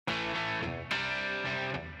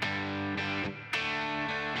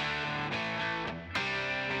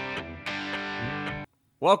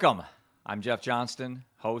Welcome. I'm Jeff Johnston,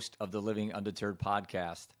 host of the Living Undeterred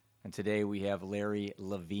podcast. And today we have Larry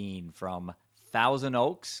Levine from Thousand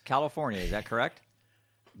Oaks, California. Is that correct?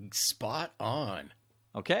 Spot on.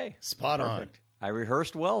 Okay. Spot Perfect. I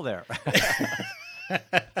rehearsed well there.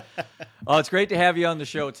 Well, it's great to have you on the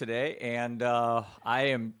show today. And I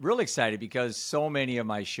am really excited because so many of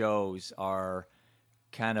my shows are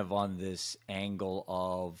kind of on this angle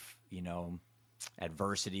of,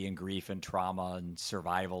 adversity and grief and trauma and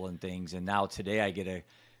survival and things. And now today I get to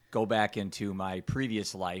go back into my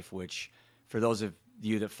previous life, which for those of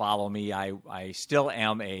you that follow me, I still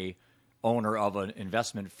am a owner of an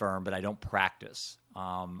investment firm, but I don't practice.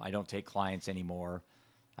 I don't take clients anymore.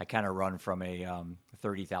 I kind of run from a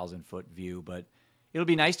 30,000 foot view, but it'll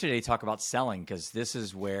be nice today to talk about selling because this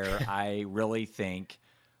is where I really think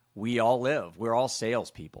we all live. We're all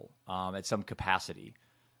salespeople at some capacity.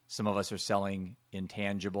 Some of us are selling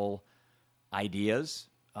intangible ideas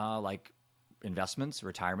like investments,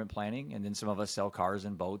 retirement planning, and then some of us sell cars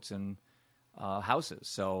and boats and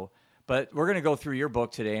houses. But we're going to go through your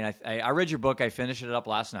book today, and I read your book. I finished it up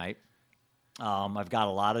last night. I've got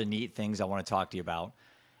a lot of neat things I want to talk to you about.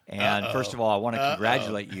 And first of all, I want to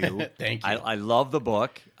congratulate you. Thank you. I love the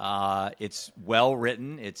book. It's well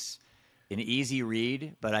written. It's an easy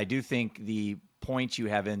read, but I do think the points you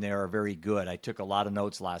have in there are very good. I took a lot of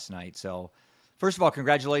notes last night. So first of all,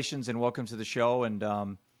 congratulations and welcome to the show. And I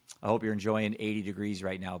hope you're enjoying 80 degrees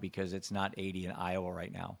right now because it's not 80 in Iowa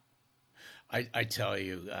right now. I tell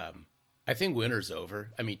you, I think winter's over.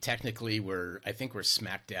 I mean, technically I think we're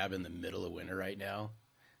smack dab in the middle of winter right now,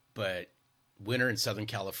 but winter in Southern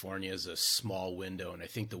California is a small window, and I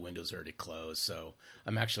think the window's already closed. So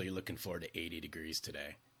I'm actually looking forward to 80 degrees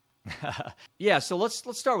today. Yeah, so let's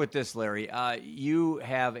start with this, Larry. You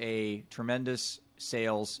have a tremendous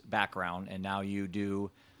sales background, and now you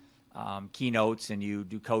do keynotes, and you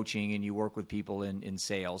do coaching, and you work with people in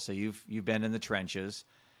sales. So you've been in the trenches,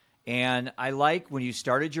 and I like when you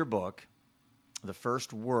started your book, the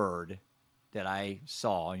first word that I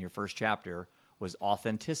saw in your first chapter was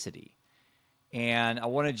authenticity, and I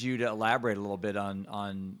wanted you to elaborate a little bit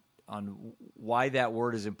on why that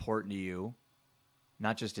word is important to you.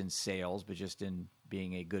 Not just in sales, but just in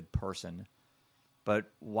being a good person. But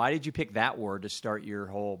why did you pick that word to start your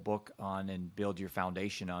whole book on and build your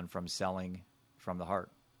foundation on from selling from the heart?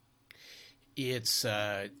 It's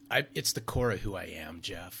the core of who I am,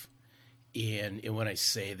 Jeff. And when I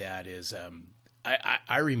say that is,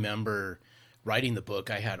 I remember writing the book.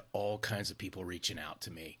 I had all kinds of people reaching out to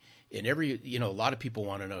me. And a lot of people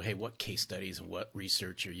want to know, hey, what case studies and what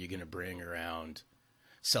research are you going to bring around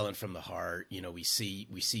selling from the heart? We see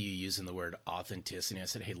you using the word authenticity. I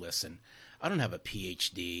said, hey, listen, I don't have a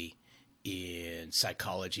PhD in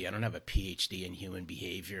psychology. I don't have a PhD in human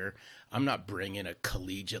behavior. I'm not bringing a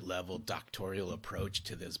collegiate level doctoral approach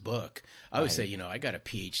to this book. I would say, I got a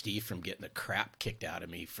PhD from getting the crap kicked out of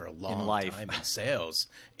me for a long time in sales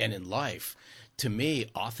and in life. To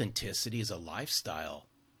me, authenticity is a lifestyle,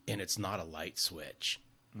 and it's not a light switch.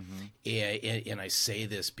 Mm-hmm. And I say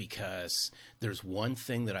this because there's one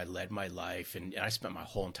thing that I led my life, and I spent my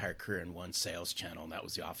whole entire career in one sales channel, and that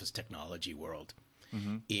was the office technology world.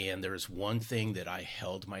 Mm-hmm. And there's one thing that I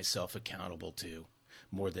held myself accountable to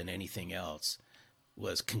more than anything else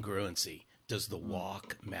was congruency. Does the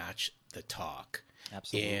walk match the talk?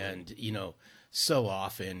 Absolutely. And, so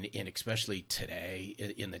often, and especially today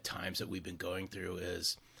in the times that we've been going through,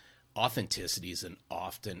 is authenticity is an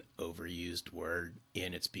often overused word,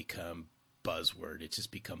 and it's become buzzword. It's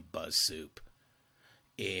just become buzz soup.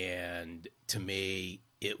 And to me,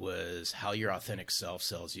 it was how your authentic self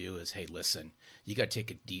sells you is, hey, listen, you got to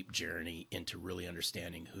take a deep journey into really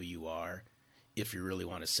understanding who you are if you really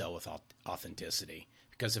want to sell with authenticity.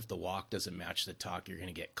 Because if the walk doesn't match the talk, you're going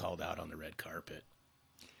to get called out on the red carpet.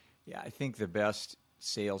 Yeah, I think the best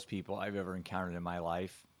salespeople I've ever encountered in my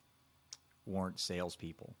life weren't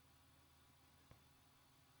salespeople.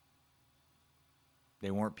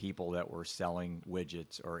 They weren't people that were selling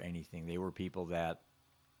widgets or anything. They were people that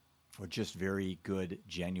were just very good,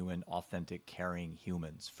 genuine, authentic, caring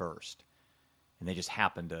humans first. And they just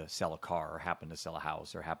happened to sell a car or happened to sell a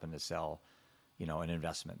house or happened to sell, an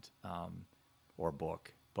investment or a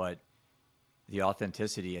book. But the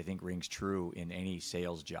authenticity, I think, rings true in any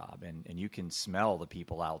sales job. And you can smell the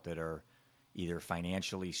people out that are either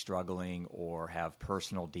financially struggling or have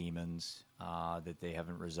personal demons that they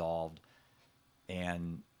haven't resolved.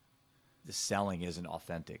 And the selling isn't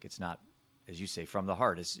authentic. It's not, as you say, from the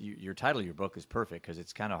heart. Your title of your book is perfect because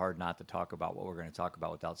it's kind of hard not to talk about what we're going to talk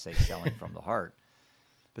about without saying selling from the heart.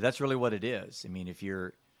 But that's really what it is. I mean,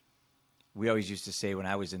 we always used to say when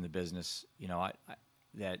I was in the business,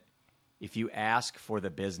 that if you ask for the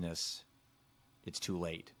business, it's too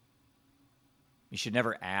late. You should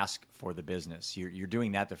never ask for the business. You're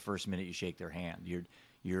doing that the first minute you shake their hand.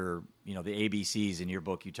 You're the ABCs in your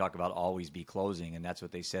book, you talk about always be closing, and that's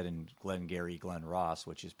what they said in Glengarry Glen Ross,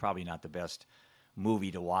 which is probably not the best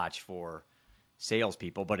movie to watch for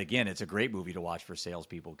salespeople. But again, it's a great movie to watch for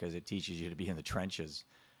salespeople because it teaches you to be in the trenches.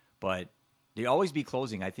 But the always be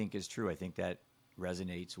closing, I think, is true. I think that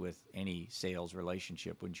resonates with any sales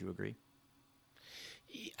relationship. Wouldn't you agree?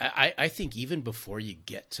 I think even before you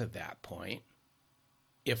get to that point,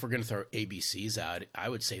 if we're going to throw ABCs out, I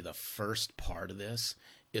would say the first part of this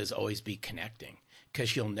is always be connecting,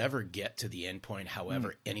 because you'll never get to the end point.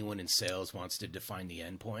 However, anyone in sales wants to define the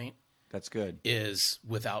end point. That's good. Is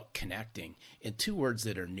without connecting. And two words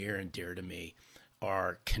that are near and dear to me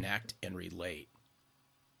are connect and relate.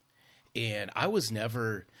 And I was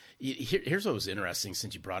never, here's what was interesting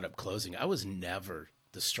since you brought up closing. I was never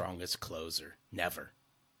the strongest closer, never.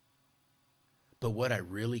 But what I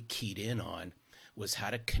really keyed in on was how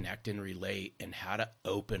to connect and relate and how to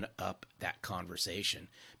open up that conversation,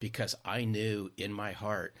 because I knew in my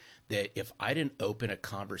heart that if I didn't open a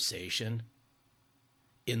conversation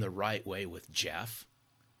in the right way with Jeff,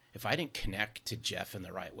 if I didn't connect to Jeff in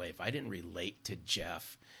the right way, if I didn't relate to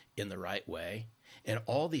Jeff in the right way, and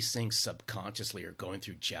all these things subconsciously are going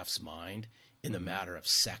through Jeff's mind in the matter of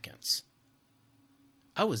seconds,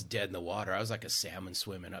 I was dead in the water. I was like a salmon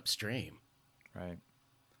swimming upstream. Right.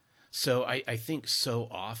 So I think so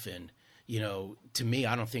often, to me,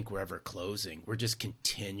 I don't think we're ever closing. We're just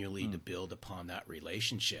continually to build upon that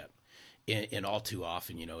relationship. And all too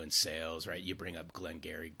often, in sales, right? You bring up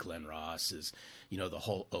Glengarry Glen Ross is, the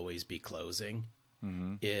whole always be closing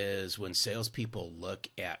is when salespeople look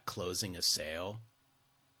at closing a sale.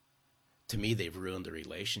 To me, they've ruined the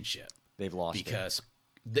relationship. They've lost it. Because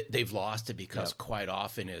they've lost it because quite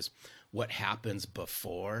often is what happens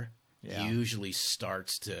before usually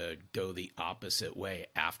starts to go the opposite way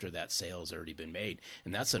after that sale's already been made.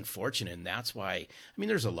 And that's unfortunate. And that's why,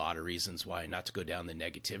 there's a lot of reasons why, not to go down the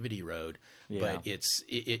negativity road, but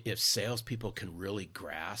if salespeople can really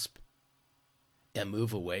grasp and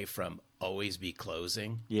move away from always be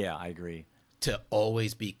closing. Yeah, I agree. To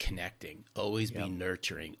always be connecting, always be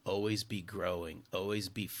nurturing, always be growing, always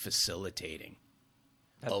be facilitating,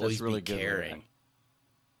 always that's really be caring.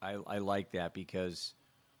 I like that, because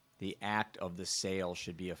the act of the sale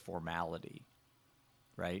should be a formality,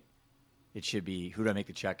 right? It should be, who do I make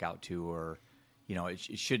the check out to? Or, it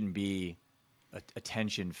shouldn't be a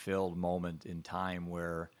tension-filled moment in time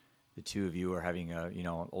where the two of you are having an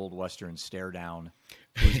old Western stare down,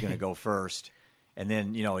 who's going to go first. And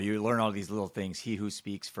then, you learn all these little things. He who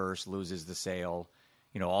speaks first loses the sale.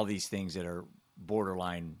 All these things that are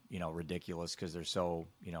borderline, ridiculous because they're so,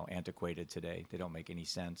 antiquated today. They don't make any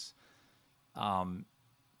sense.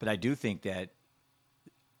 But I do think that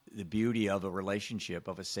the beauty of a relationship,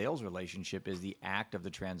 of a sales relationship, is the act of the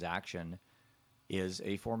transaction is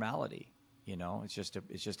a formality. It's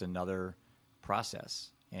just another process.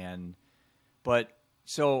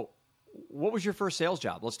 So what was your first sales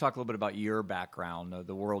job? Let's talk a little bit about your background,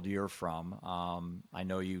 the world you're from. I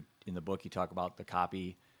know you, in the book, you talk about the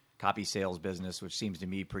copy sales business, which seems to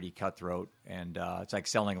me pretty cutthroat. And it's like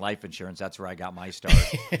selling life insurance. That's where I got my start.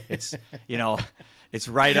 It's, it's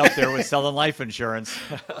right up there with selling life insurance.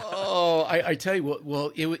 I tell you what,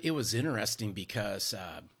 well, it was interesting because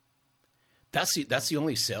that's the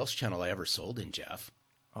only sales channel I ever sold in, Jeff.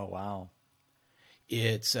 Oh, wow.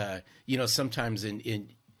 It's, sometimes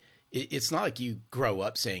it's not like you grow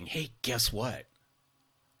up saying, hey, guess what?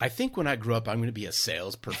 I think when I grow up, I'm going to be a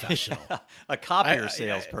sales professional. A copier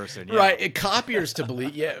salesperson. Yeah. Right. Copiers to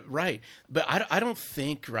believe. Yeah, right. But I don't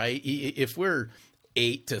think, right, if we're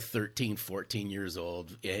 8 to 13, 14 years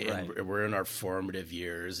old and we're in our formative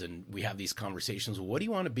years and we have these conversations, well, what do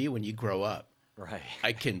you want to be when you grow up? Right.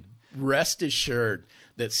 I can rest assured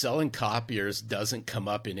that selling copiers doesn't come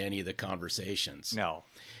up in any of the conversations. No.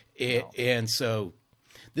 And so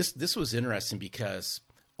this was interesting because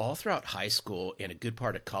all throughout high school and a good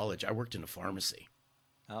part of college, I worked in a pharmacy.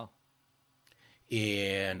 Oh.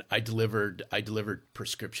 And I delivered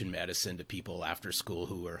prescription medicine to people after school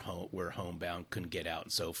who were homebound, couldn't get out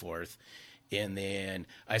and so forth. And then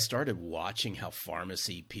I started watching how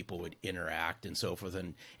pharmacy people would interact and so forth.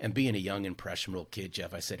 And being a young, impressionable kid,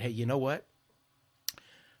 Jeff, I said, hey, you know what?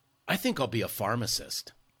 I think I'll be a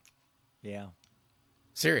pharmacist. Yeah.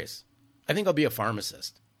 Serious. I think I'll be a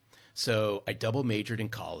pharmacist. So I double majored in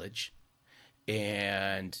college.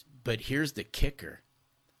 But here's the kicker.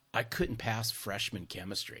 I couldn't pass freshman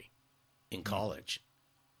chemistry in college.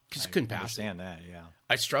 Just couldn't pass it. I understand that, yeah.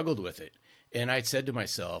 I struggled with it. And I said to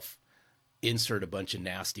myself, insert a bunch of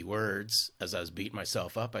nasty words as I was beating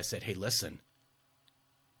myself up. I said, hey, listen,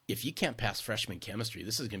 if you can't pass freshman chemistry,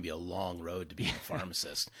 this is going to be a long road to being a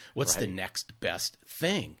pharmacist. What's the next best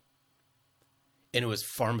thing? And it was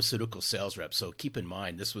pharmaceutical sales rep. So keep in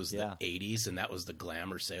mind, this was the 80s, and that was the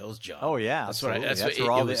glamour sales job. Oh yeah, that's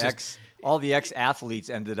where all the ex-athletes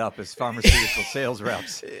ended up as pharmaceutical sales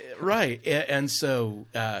reps. Right. And so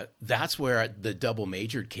that's where the double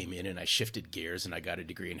majored came in, and I shifted gears, and I got a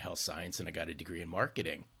degree in health science, and I got a degree in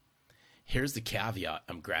marketing. Here's the caveat.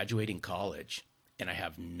 I'm graduating college, and I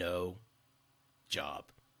have no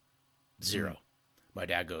job. Zero. My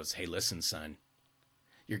dad goes, hey, listen, son,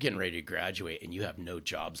 you're getting ready to graduate, and you have no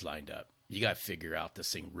jobs lined up. You got to figure out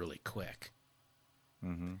this thing really quick.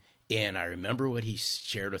 Mm-hmm. And I remember what he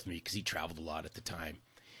shared with me, because he traveled a lot at the time.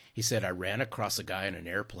 He said, I ran across a guy on an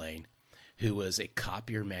airplane who was a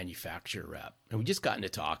copier manufacturer rep. And we just got into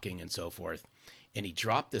talking and so forth. And he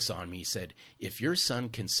dropped this on me. He said, if your son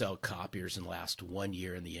can sell copiers and last 1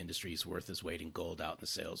 year in the industry, he's worth his weight in gold out in the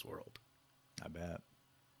sales world. I bet.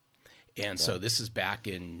 And so this is back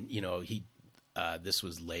in, this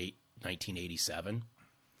was late 1987.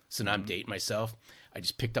 So now I'm dating myself. I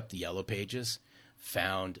just picked up the Yellow Pages,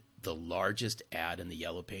 found the largest ad in the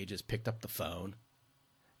Yellow Pages, picked up the phone,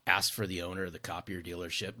 asked for the owner of the copier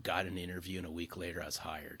dealership, got an interview, and a week later I was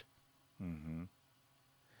hired. Mm-hmm.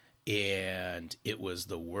 And it was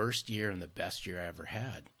the worst year and the best year I ever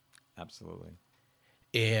had. Absolutely.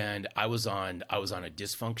 And I was on a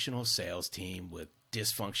dysfunctional sales team with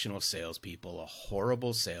dysfunctional salespeople, a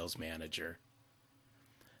horrible sales manager.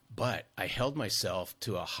 But I held myself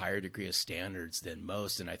to a higher degree of standards than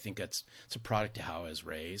most, and I think it's a product of how I was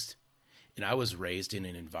raised. And I was raised in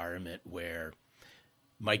an environment where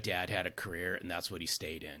my dad had a career, and that's what he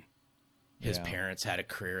stayed in. His parents had a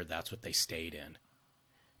career, that's what they stayed in.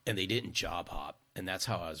 And they didn't job hop, and that's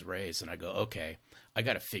how I was raised. And I go, okay, I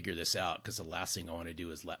got to figure this out, because the last thing I want to do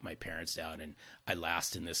is let my parents down. And I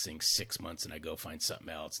last in this thing 6 months, and I go find something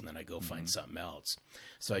else, and then I go find something else.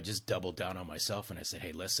 So I just doubled down on myself, and I said,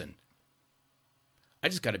 hey, listen, I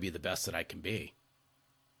just got to be the best that I can be.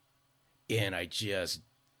 And I just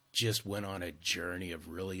went on a journey of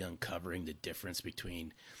really uncovering the difference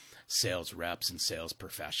between sales reps and sales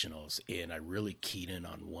professionals. And I really keyed in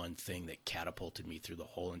on one thing that catapulted me through my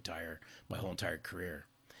whole entire career.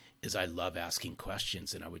 Is I love asking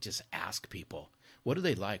questions, and I would just ask people, what do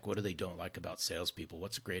they like? What do they don't like about salespeople?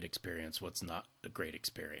 What's a great experience? What's not a great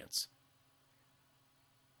experience?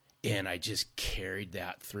 And I just carried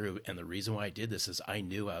that through. And the reason why I did this is I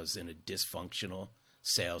knew I was in a dysfunctional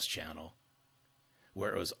sales channel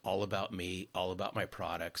where it was all about me, all about my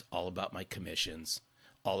products, all about my commissions,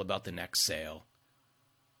 all about the next sale.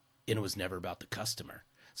 And it was never about the customer.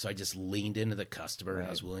 So I just leaned into the customer, and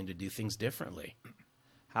I was willing to do things differently.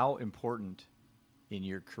 How important in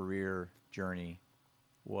your career journey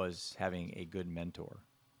was having a good mentor?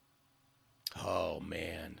 Oh,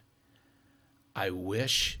 man. I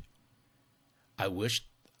wish I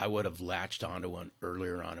would have latched onto one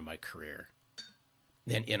earlier on in my career.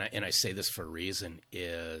 And I say this for a reason,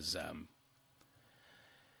 is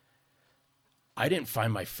I didn't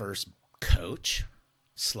find my first coach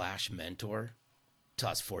 / mentor till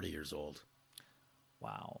I was 40 years old.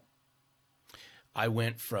 Wow. I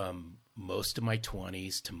went from most of my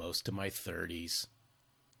 20s to most of my 30s,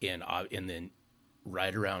 and then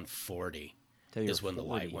right around 40 is when 40.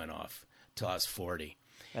 The light went off, till I was 40.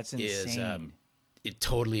 That's insane. It's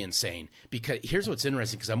totally insane. Because here's what's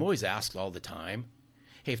interesting, because I'm always asked all the time,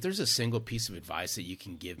 hey, if there's a single piece of advice that you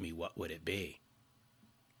can give me, what would it be?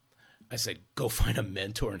 I said, go find a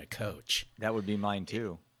mentor and a coach. That would be mine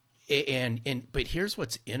too. But here's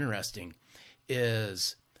what's interesting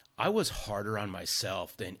is I was harder on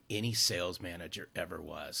myself than any sales manager ever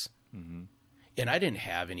was. Mm-hmm. And I didn't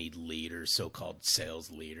have any leaders, so-called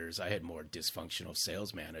sales leaders. I had more dysfunctional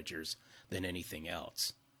sales managers than anything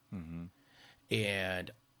else. Mm-hmm.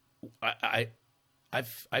 And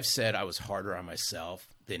I've said I was harder on myself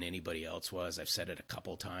than anybody else was. I've said it a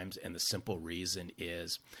couple times, and the simple reason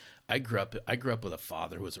is I grew up with a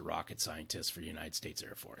father who was a rocket scientist for the United States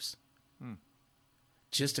Air Force.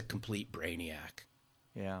 Just a complete brainiac.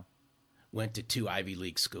 Yeah. Went to 2 Ivy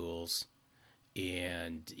League schools,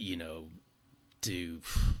 and do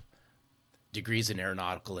degrees in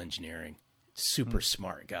aeronautical engineering. Super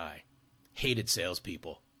smart guy. Hated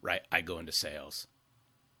salespeople. Right? I go into sales.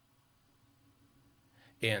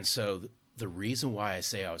 And so the reason why I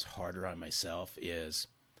say I was harder on myself is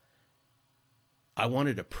I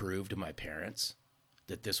wanted to prove to my parents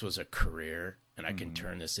that this was a career and I can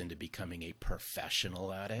turn this into becoming a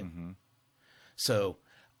professional at it. Mm-hmm. So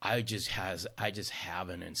I just have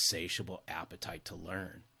an insatiable appetite to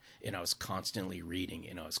learn. And I was constantly reading,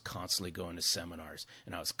 and I was constantly going to seminars,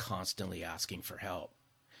 and I was constantly asking for help,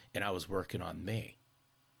 and I was working on me.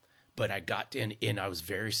 But I got to, and I was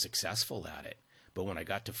very successful at it. But when I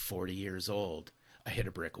got to 40 years old, I hit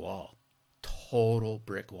a brick wall, total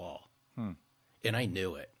brick wall. And I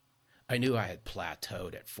knew it. I knew I had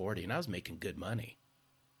plateaued at 40, and I was making good money.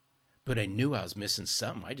 But I knew I was missing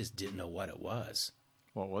something. I just didn't know what it was.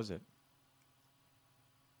 What was it?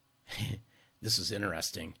 This is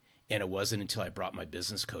interesting. And it wasn't until I brought my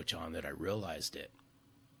business coach on that I realized it.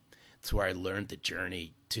 It's where I learned the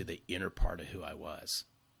journey to the inner part of who I was.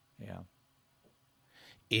 Yeah.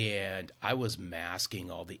 And I was masking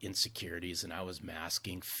all the insecurities, and I was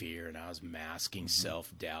masking fear, and I was masking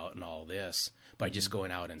self-doubt and all this by just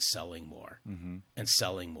going out and selling more and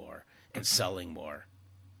selling more and selling more.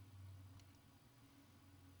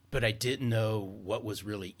 But I didn't know what was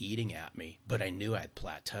really eating at me, but I knew I'd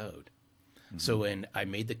plateaued. So when I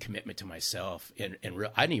made the commitment to myself, and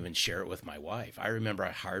I didn't even share it with my wife. I remember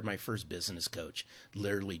I hired my first business coach.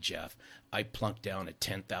 Literally, Jeff, I plunked down a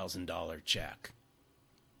 $10,000 check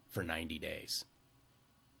for 90 days.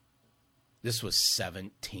 This was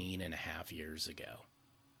 17 and a half years ago.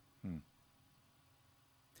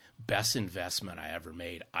 Best investment I ever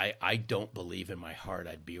made. I don't believe in my heart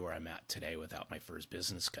I'd be where I'm at today without my first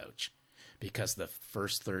business coach, because the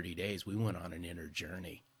first 30 days we went on an inner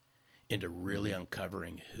journey into really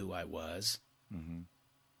uncovering who I was. And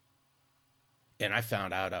I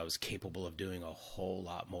found out I was capable of doing a whole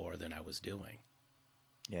lot more than I was doing.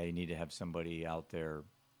 Yeah, you need to have somebody out there,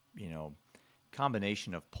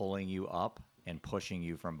 combination of pulling you up and pushing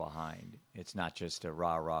you from behind. It's not just a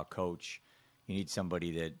rah-rah coach. You need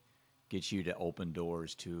somebody that gets you to open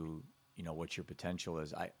doors to, what your potential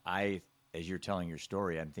is. I, as you're telling your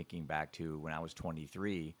story, I'm thinking back to when I was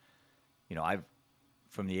 23.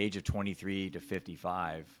 From the age of 23 to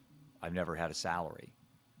 55, I've never had a salary.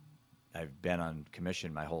 I've been on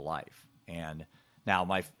commission my whole life. And now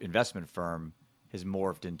my investment firm has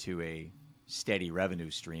morphed into a steady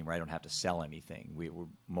revenue stream where I don't have to sell anything.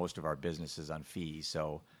 Most of our business is on fees,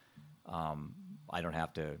 so I don't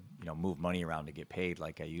have to move money around to get paid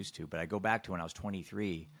like I used to. But I go back to when I was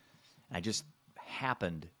 23, and I just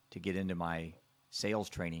happened to get into my sales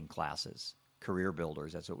training classes, career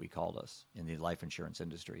builders, that's what we called us in the life insurance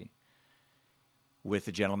industry, with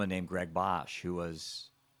a gentleman named Greg Bosch, who was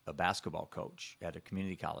a basketball coach at a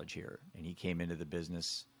community college here. And he came into the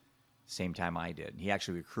business same time I did. And he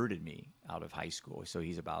actually recruited me out of high school. So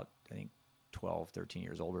he's about, I think, 12, 13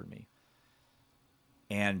 years older than me.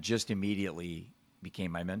 And just immediately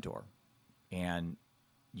became my mentor. And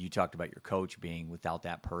you talked about your coach being without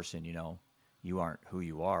that person, you aren't who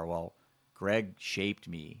you are. Well, Greg shaped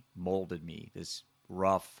me, molded me, this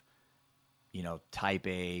rough, type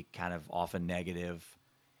A, kind of often negative,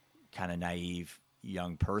 kind of naive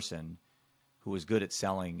young person who was good at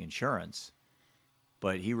selling insurance.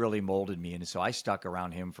 But he really molded me. And so I stuck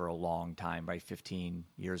around him for a long time. By 15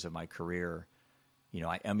 years of my career,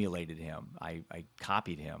 I emulated him. I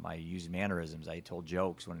copied him. I used mannerisms. I told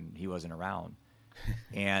jokes when he wasn't around.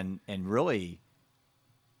 and really,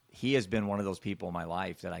 he has been one of those people in my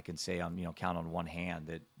life that I can say I'm, count on one hand,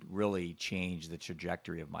 that really changed the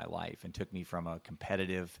trajectory of my life and took me from a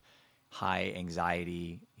competitive, high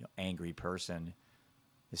anxiety, angry person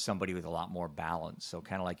to somebody with a lot more balance. So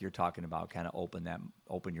kind of like you're talking about, kind of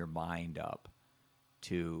open your mind up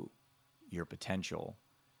to your potential,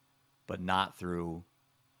 but not through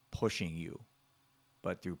pushing you,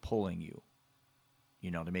 but through pulling you,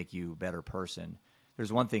 to make you a better person.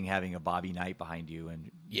 There's one thing having a Bobby Knight behind you and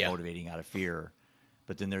motivating out of fear,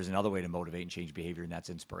 but then there's another way to motivate and change behavior, and that's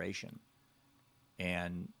inspiration.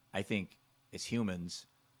 And I think as humans,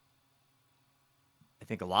 I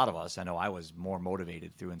think a lot of us, I know I was more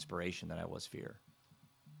motivated through inspiration than I was fear.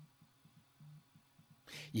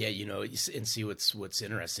 Yeah, and see what's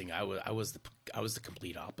interesting. I was the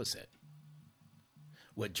complete opposite.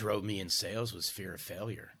 What drove me in sales was fear of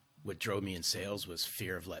failure. What drove me in sales was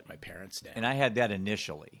fear of letting my parents down. And I had that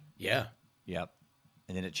initially. Yeah. Yep.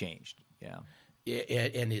 And then it changed. Yeah.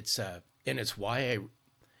 And it's why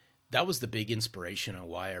that was the big inspiration on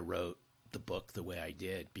why I wrote the book the way I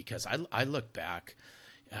did, because I look back,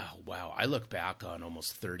 I look back on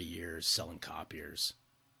almost 30 years selling copiers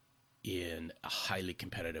in a highly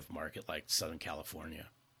competitive market like Southern California.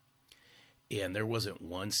 And there wasn't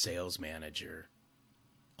one sales manager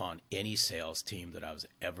on any sales team that I was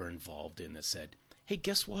ever involved in that said, hey,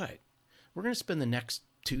 guess what? We're going to spend the next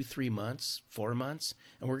 2, 3 months, 4 months,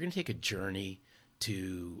 and we're going to take a journey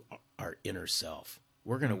to our inner self.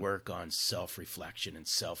 We're going to work on self-reflection and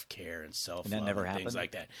self-care and self-love And that never and things happened?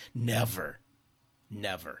 like that. Never,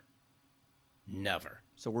 never, never.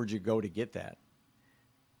 So where'd you go to get that?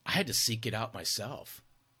 I had to seek it out myself.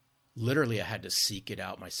 Literally, I had to seek it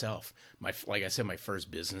out myself. Like I said, my first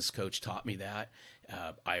business coach taught me that.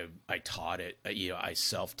 I taught it. I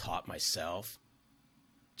self-taught myself.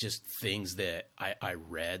 Just things that I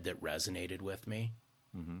read that resonated with me.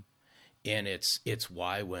 Mm-hmm. And it's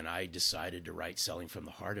why when I decided to write Selling from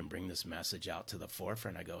the Heart and bring this message out to the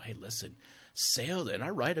forefront, I go, hey, listen, sales, and I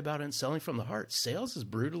write about it in Selling from the Heart. Sales is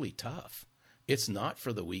brutally tough. It's not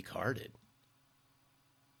for the weak-hearted.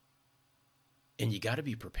 And you got to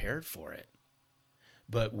be prepared for it.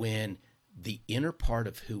 But when the inner part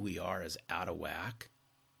of who we are is out of whack,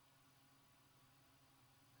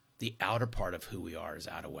 the outer part of who we are is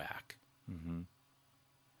out of whack. Mm-hmm.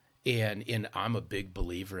 And I'm a big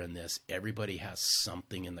believer in this. Everybody has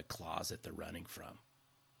something in the closet they're running from.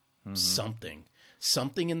 Mm-hmm.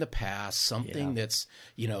 Something in the past, something that's,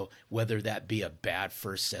 whether that be a bad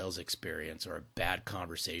first sales experience or a bad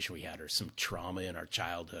conversation we had or some trauma in our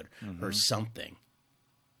childhood or something.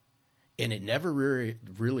 And it never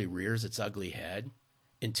really rears its ugly head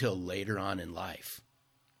until later on in life.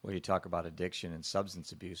 Well, you talk about addiction and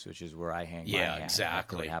substance abuse, which is where I hang my Yeah, hat.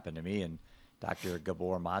 exactly. What happened to me. And Dr.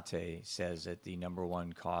 Gabor Mate says that the number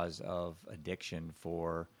one cause of addiction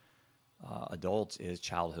for adults is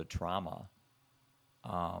childhood trauma.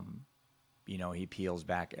 He peels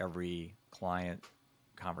back every client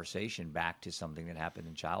conversation back to something that happened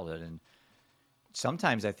in childhood. And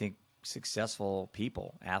sometimes I think successful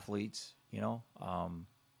people, athletes,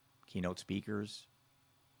 keynote speakers,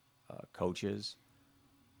 coaches,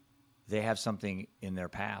 they have something in their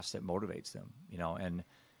past that motivates them, and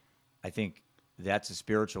I think that's a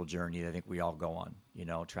spiritual journey that I think we all go on,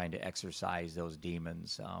 trying to exercise those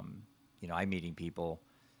demons. I'm meeting people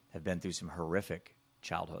have been through some horrific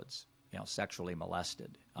childhoods, sexually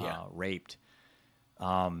molested, raped.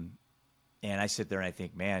 And I sit there and I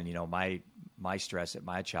think, man, my stress at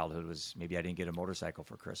my childhood was maybe I didn't get a motorcycle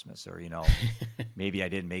for Christmas, or maybe I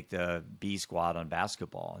didn't make the B squad on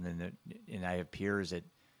basketball, and I have peers at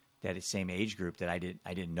that same age group that I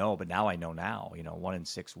didn't know, but now I know now. 1 in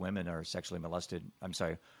 6 women are sexually molested. I'm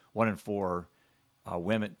sorry, 1 in 4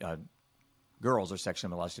 girls are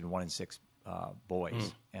sexually molested, and 1 in 6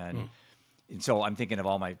 boys. And so I'm thinking of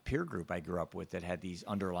all my peer group I grew up with that had these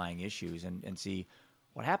underlying issues, and see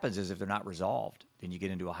what happens is if they're not resolved, then you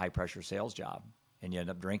get into a high pressure sales job and you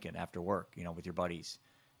end up drinking after work, with your buddies.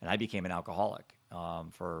 And I became an alcoholic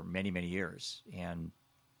for many, many years, and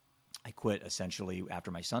I quit essentially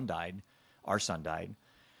after our son died,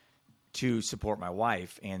 to support my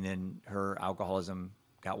wife. And then her alcoholism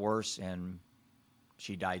got worse, and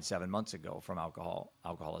she died 7 months ago from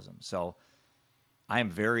alcoholism. So I am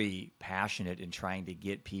very passionate in trying to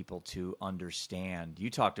get people to understand. You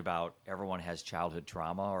talked about everyone has childhood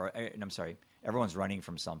trauma, everyone's running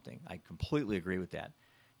from something. I completely agree with that.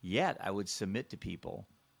 Yet I would submit to people,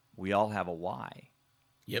 we all have a why.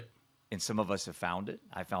 Yep. And some of us have found it.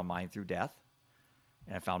 I found mine through death,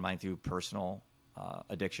 and I found mine through personal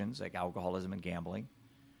addictions like alcoholism and gambling.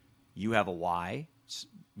 You have a why.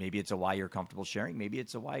 Maybe it's a why you're comfortable sharing. Maybe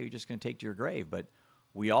it's a why you're just going to take to your grave. But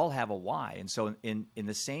we all have a why. And so in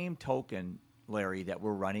the same token, Larry, that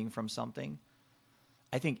we're running from something,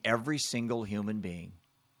 I think every single human being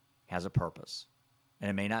has a purpose. And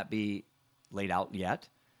it may not be laid out yet.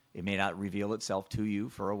 It may not reveal itself to you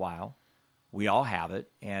for a while. We all have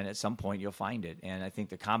it, and at some point you'll find it. And I think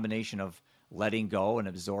the combination of letting go and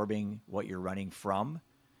absorbing what you're running from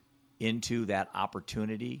into that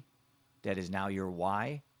opportunity that is now your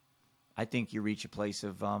why, I think you reach a place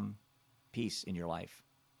of peace in your life.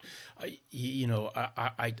 I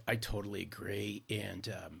totally agree.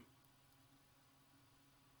 And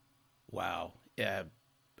wow, if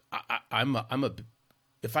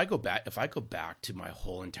I go back to my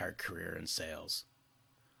whole entire career in sales,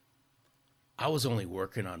 I was only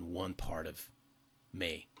working on one part of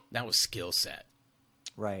me. That was skill set.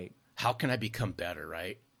 Right. How can I become better,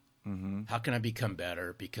 right? Mm-hmm. How can I become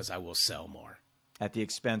better? Because I will sell more. At the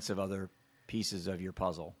expense of other pieces of your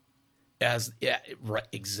puzzle. Right,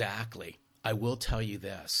 exactly. I will tell you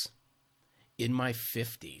this. In my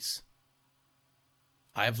 50s,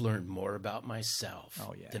 I've learned more about myself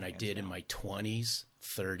than I did in my 20s,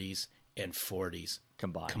 30s, and 40s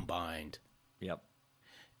combined. Yep.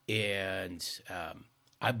 And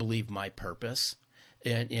I believe my purpose,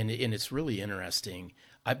 and it's really interesting.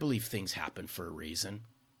 I believe things happen for a reason.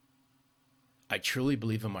 I truly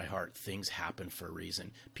believe in my heart things happen for a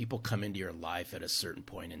reason. People come into your life at a certain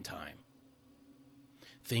point in time.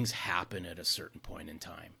 things happen at a certain point in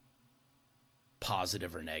time,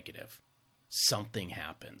 positive or negative. Something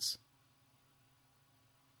happens.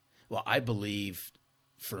 Well, I believe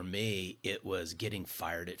for me, it was getting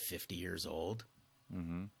fired at 50 years old.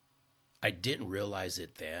 Mm-hmm. I didn't realize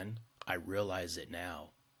it then. I realize it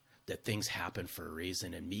now, that things happen for a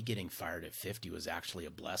reason, and me getting fired at 50 was actually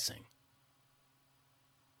a blessing.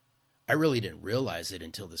 I really didn't realize it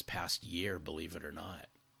until this past year, believe it or not,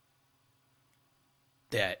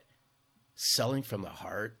 that selling from the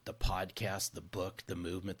heart, the podcast, the book, the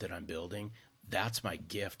movement that I'm building, that's my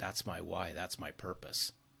gift. That's my why. That's my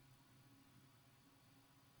purpose.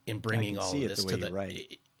 In bringing all of this to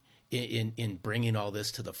in bringing all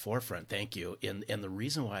this to the forefront. Thank you. And the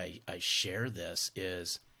reason why I share this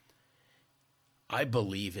is I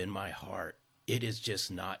believe in my heart it is just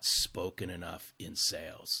not spoken enough in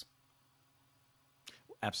sales.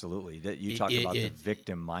 Absolutely. That you talk about the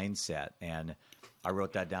victim mindset, and I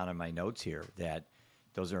wrote that down in my notes here, that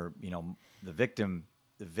those are, the victim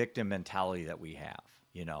mentality that we have,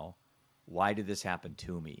 why did this happen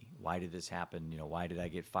to me? Why did this happen? Why did I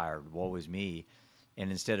get fired? Woe is me. And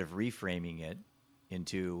instead of reframing it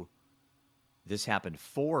into this happened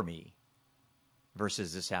for me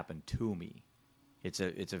versus this happened to me, it's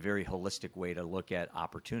a very holistic way to look at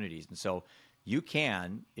opportunities. And so you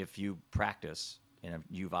can, if you practice, and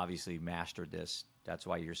you've obviously mastered this, that's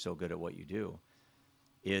why you're so good at what you do,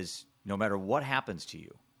 is no matter what happens to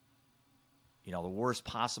you, the worst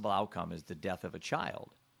possible outcome is the death of a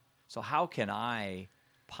child. So how can I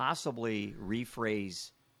possibly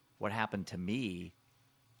rephrase what happened to me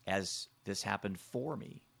as this happened for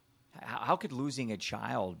me? How could losing a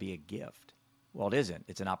child be a gift? Well, it isn't.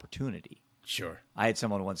 It's an opportunity. Sure. I had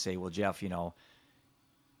someone once say, well, Jeff, the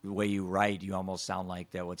way you write, you almost sound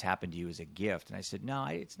like that what's happened to you is a gift. And I said, no,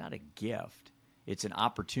 it's not a gift. It's an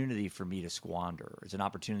opportunity for me to squander. It's an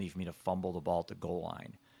opportunity for me to fumble the ball at the goal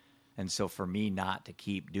line. And so for me not to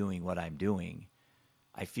keep doing what I'm doing,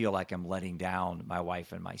 I feel like I'm letting down my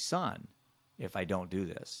wife and my son if I don't do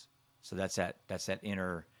this. So that's that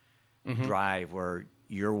inner drive where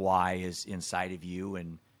your why is inside of you,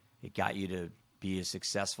 and it got you to be as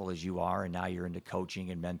successful as you are, and now you're into coaching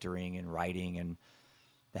and mentoring and writing, and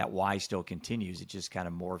that why still continues. It just kind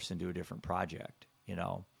of morphs into a different project.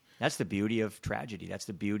 That's the beauty of tragedy. That's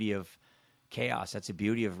the beauty of chaos. That's the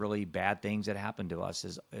beauty of really bad things that happen to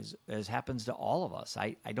us, as happens to all of us.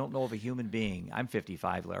 I don't know of a human being. I'm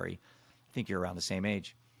 55, Larry. I think you're around the same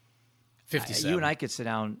age. 57. You and I could sit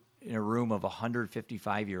down in a room of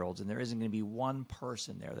 155-year-olds, and there isn't going to be one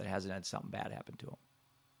person there that hasn't had something bad happen to them.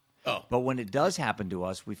 Oh. But when it does happen to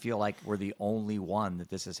us, we feel like we're the only one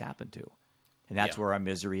that this has happened to. And that's where our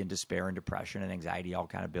misery and despair and depression and anxiety all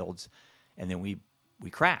kind of builds. And then we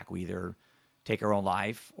crack. We either take our own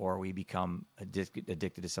life or we become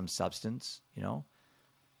addicted to some substance,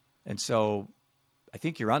 And so I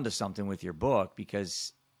think you're onto something with your book,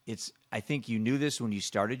 because I think you knew this when you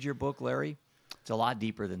started your book, Larry. It's a lot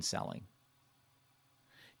deeper than selling.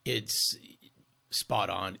 It's spot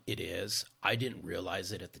on. It is. I didn't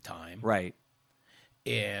realize it at the time. Right.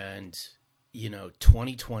 And,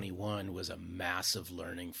 2021 was a massive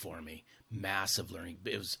learning for me. Massive learning.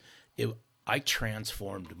 I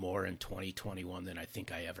transformed more in 2021 than I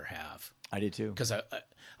think I ever have. I did too. Because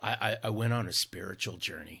I went on a spiritual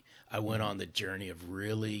journey. I went on the journey of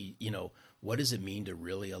really, what does it mean to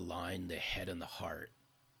really align the head and the heart?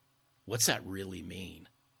 What's that really mean?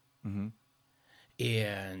 Mm-hmm.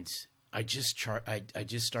 And I just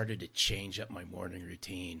started to change up my morning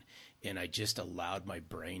routine, and I just allowed my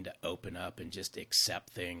brain to open up and just accept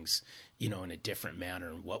things, in a different manner.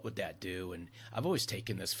 And what would that do? And I've always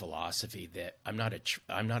taken this philosophy that I'm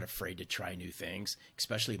not afraid to try new things,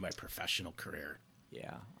 especially in my professional career.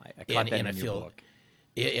 Yeah, I caught that in your book.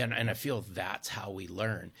 And I feel that's how we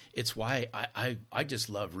learn. It's why I just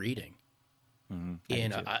love reading. Mm-hmm.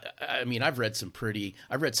 And I mean, I've read some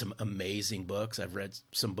amazing books. I've read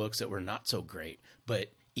some books that were not so great,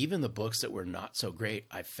 but even the books that were not so great,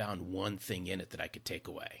 I found one thing in it that I could take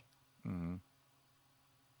away. Mm-hmm.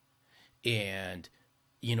 And,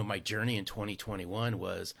 my journey in 2021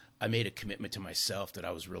 was I made a commitment to myself that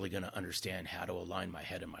I was really going to understand how to align my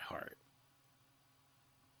head and my heart.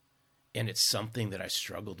 And it's something that I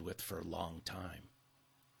struggled with for a long time.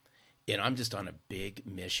 And I'm just on a big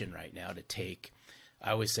mission right now to take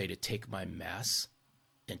my mess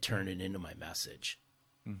and turn it into my message.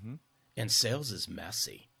 Mm-hmm. And sales is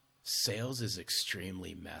messy. Sales is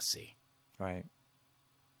extremely messy. Right.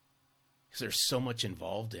 Because there's so much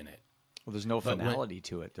involved in it. Well, there's no finality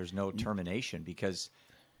to it. There's no termination, because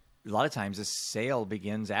a lot of times the sale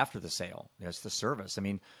begins after the sale. That's the service. I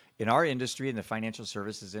mean, in our industry, in the financial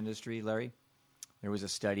services industry, Larry, there was a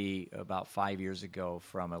study about 5 years ago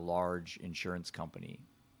from a large insurance company,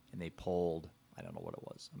 and they polled, I don't know what it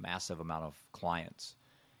was, a massive amount of clients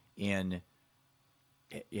in,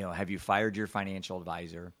 have you fired your financial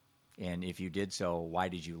advisor? And if you did so, why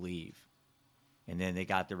did you leave? And then they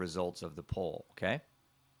got the results of the poll, okay?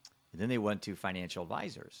 And then they went to financial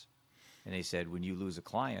advisors, and they said, when you lose a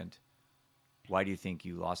client, why do you think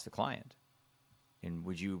you lost the client? And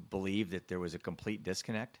would you believe that there was a complete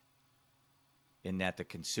disconnect in that the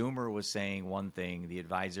consumer was saying one thing, the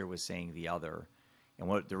advisor was saying the other? And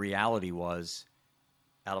what the reality was,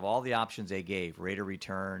 out of all the options they gave, rate of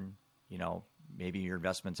return, maybe your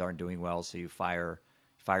investments aren't doing well, so you fire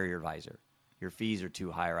your advisor. Your fees are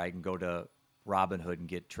too high, or I can go to Robinhood and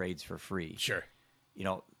get trades for free. Sure.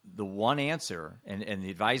 The one answer, and the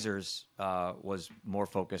advisors was more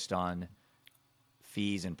focused on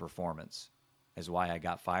fees and performance as why I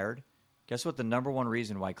got fired. Guess what the number one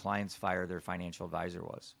reason why clients fire their financial advisor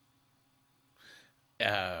was?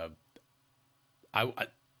 I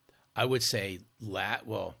would say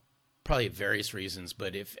probably various reasons,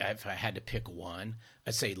 but if I had to pick one,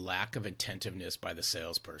 I'd say lack of attentiveness by the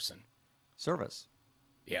salesperson. Service.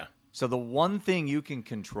 Yeah. So the one thing you can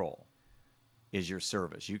control is your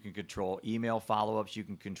service. You can control email follow-ups. You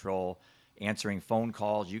can control answering phone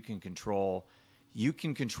calls. You can control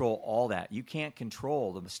all that. You can't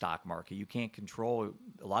control the stock market. You can't control,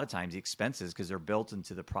 a lot of times, the expenses because they're built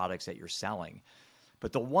into the products that you're selling.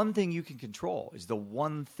 But the one thing you can control is the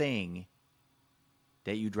one thing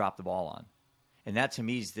that you drop the ball on. And that, to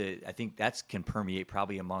me, I think that can permeate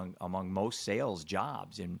probably among most sales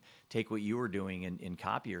jobs. And take what you were doing in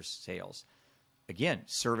copier sales. Again,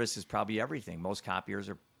 service is probably everything. Most copiers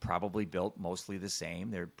are probably built mostly the same.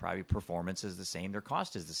 Their probably performance is the same. Their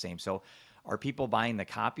cost is the same. So are people buying the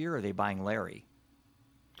copier or are they buying Larry?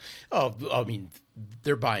 Oh, I mean,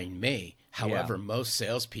 they're buying me. However, most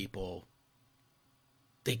salespeople,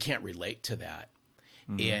 they can't relate to that.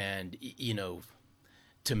 Mm-hmm. And,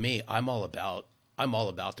 to me, I'm all about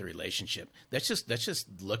the relationship. Let's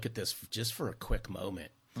just look at this just for a quick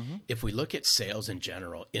moment. Mm-hmm. If we look at sales in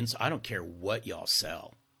general, I don't care what y'all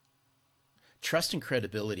sell. Trust and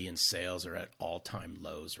credibility in sales are at all-time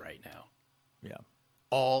lows right now. Yeah.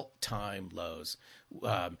 All-time lows.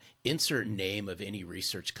 Insert name of any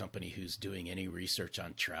research company who's doing any research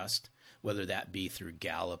on trust, whether that be through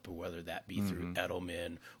Gallup or whether that be through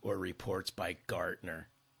Edelman or reports by Gartner.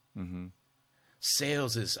 Mm-hmm.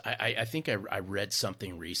 Sales is, I think I read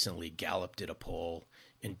something recently. Gallup did a poll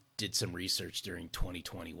and did some research during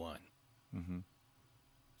 2021. Mm-hmm.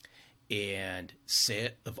 And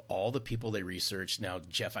of all the people they researched, now,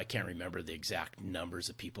 Jeff, I can't remember the exact numbers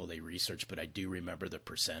of people they researched, but I do remember the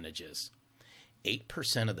percentages.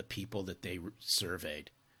 8% of the people that they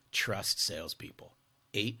surveyed trust salespeople.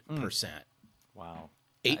 8%. Wow.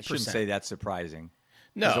 8%. I shouldn't say that's surprising.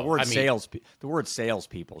 No, the word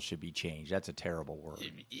salespeople should be changed. That's a terrible word.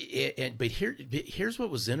 But here's what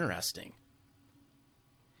was interesting.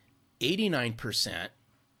 89%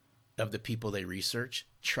 of the people they researched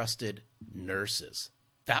trusted nurses.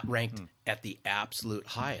 That ranked at the absolute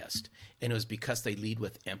highest. And it was because they lead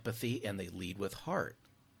with empathy and they lead with heart.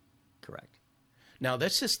 Correct. Now,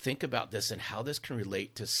 let's just think about this and how this can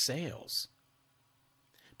relate to sales.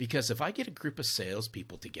 Because if I get a group of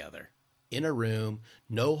salespeople together in a room,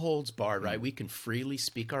 no holds barred, right? We can freely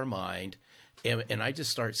speak our mind. And I just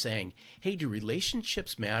start saying, hey, do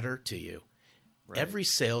relationships matter to you? Right. Every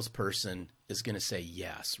salesperson is going to say,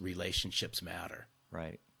 yes, relationships matter.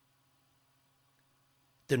 Right.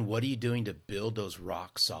 Then what are you doing to build those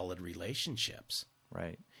rock solid relationships?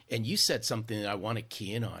 Right. And you said something that I want to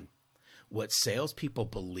key in on. What salespeople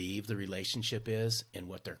believe the relationship is and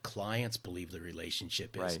what their clients believe the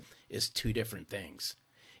relationship is is two different things.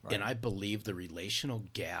 Right. And I believe the relational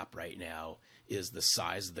gap right now is the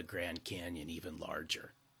size of the Grand Canyon, even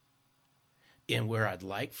larger. And where I'd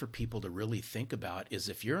like for people to really think about is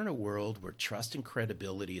if you're in a world where trust and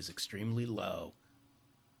credibility is extremely low,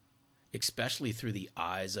 especially through the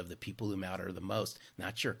eyes of the people who matter the most,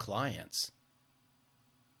 not your clients,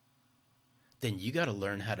 then you got to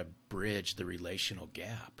learn how to bridge the relational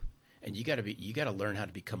gap. And you got to learn how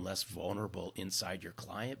to become less vulnerable inside your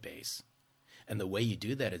client base. And the way you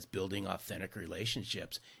do that is building authentic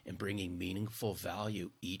relationships and bringing meaningful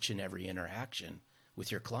value each and every interaction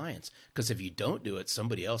with your clients. Because if you don't do it,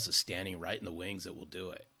 somebody else is standing right in the wings that will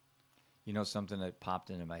do it. Something that popped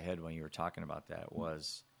into my head when you were talking about that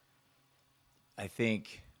was, I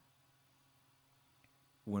think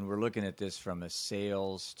when we're looking at this from a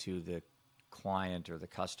sales to the client or the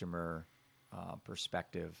customer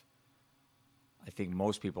perspective, I think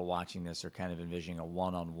most people watching this are kind of envisioning a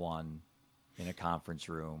one-on-one in a conference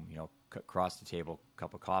room, across the table,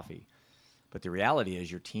 cup of coffee. But the reality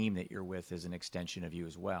is your team that you're with is an extension of you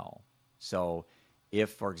as well. So if,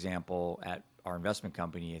 for example, at our investment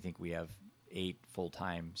company, I think we have 8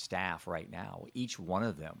 full-time staff right now, each one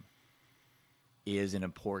of them is an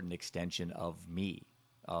important extension of me,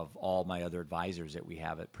 of all my other advisors that we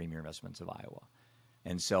have at Premier Investments of Iowa.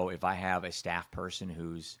 And so if I have a staff person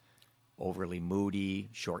who's overly moody,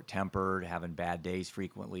 short-tempered, having bad days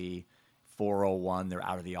frequently, 4:01, they're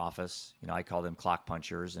out of the office. I call them clock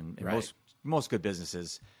punchers. And Right. most good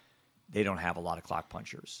businesses, they don't have a lot of clock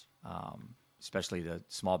punchers, especially the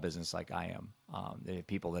small business like I am. They have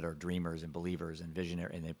people that are dreamers and believers and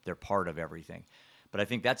visionary, and they're part of everything. But I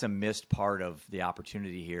think that's a missed part of the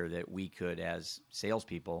opportunity here that we could, as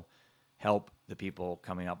salespeople, help the people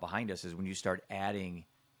coming up behind us, is when you start adding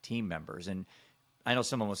team members. And I know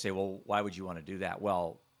someone will say, well, why would you want to do that?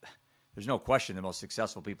 Well, there's no question the most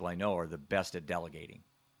successful people I know are the best at delegating.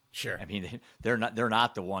 Sure. I mean, they're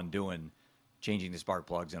not the one doing changing the spark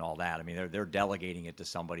plugs and all that. I mean, they're delegating it to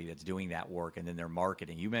somebody that's doing that work, and then they're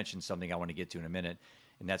marketing. You mentioned something I want to get to in a minute,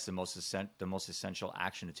 and that's the most essential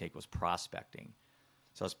action to take was prospecting.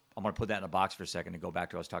 So I'm going to put that in a box for a second and go back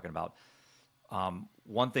to what I was talking about.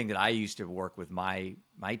 One thing that I used to work with my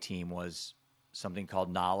team was something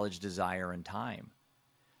called knowledge, desire, and time.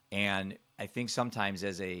 And I think sometimes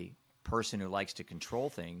as a person who likes to control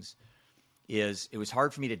things, it was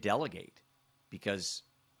hard for me to delegate because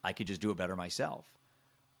I could just do it better myself.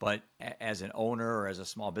 But as an owner or as a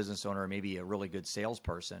small business owner or maybe a really good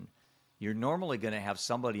salesperson, you're normally going to have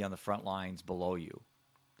somebody on the front lines below you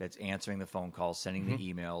that's answering the phone calls, sending the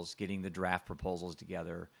emails, getting the draft proposals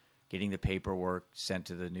together, getting the paperwork sent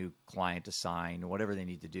to the new client to sign, whatever they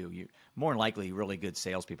need to do. More than likely, really good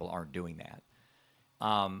salespeople aren't doing that.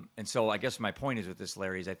 And so I guess my point is with this,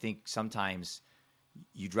 Larry, is I think sometimes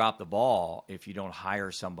you drop the ball if you don't hire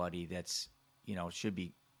somebody that's, should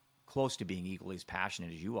be close to being equally as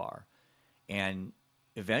passionate as you are. And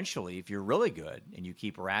eventually, if you're really good and you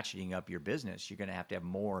keep ratcheting up your business, you're going to have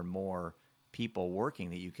more and more people working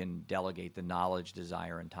that you can delegate the knowledge,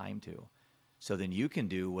 desire, and time to. So then you can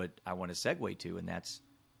do what I want to segue to, and that's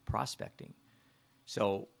prospecting.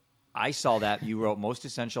 So I saw that you wrote most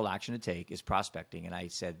essential action to take is prospecting, and I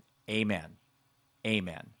said, amen.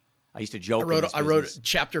 Amen. I used to joke. I wrote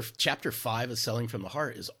chapter 5 of Selling from the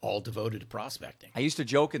Heart is all devoted to prospecting. I used to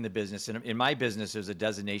joke in the business, and in my business, there's a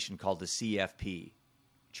designation called the CFP,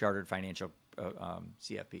 Chartered Financial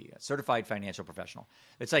CFP, Certified Financial Professional.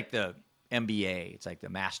 It's like the MBA. It's like the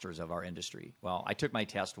masters of our industry. Well, I took my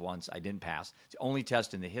test once. I didn't pass. It's the only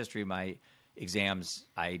test in the history of my exams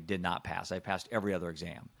I did not pass. I passed every other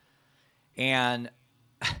exam. And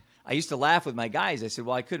I used to laugh with my guys. I said,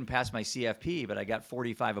 well, I couldn't pass my CFP, but I got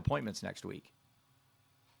 45 appointments next week.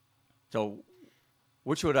 So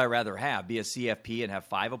which would I rather have, be a CFP and have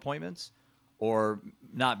 5 appointments, or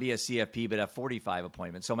not be a CFP but have 45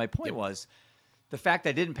 appointments? So my point was the fact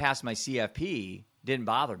I didn't pass my CFP didn't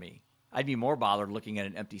bother me. I'd be more bothered looking at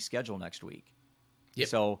an empty schedule next week. Yep.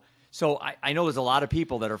 So I know there's a lot of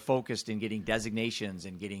people that are focused in getting designations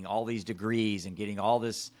and getting all these degrees and getting all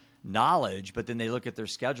this knowledge, but then they look at their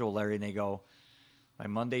schedule, Larry, and they go, my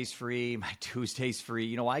Monday's free, my Tuesday's free.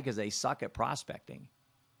 You know why? Because they suck at prospecting,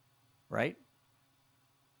 right?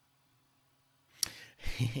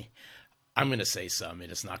 I'm going to say something,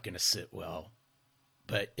 and it's not going to sit well.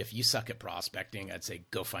 But if you suck at prospecting, I'd say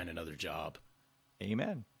go find another job.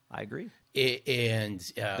 Amen. I agree.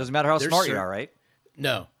 Doesn't matter how smart you are, right?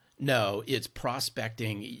 No, it's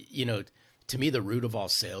prospecting. To me, the root of all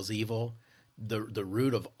sales evil, the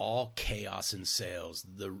root of all chaos in sales,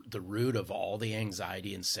 the root of all the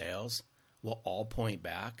anxiety in sales will all point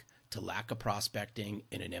back to lack of prospecting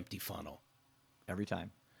in an empty funnel. Every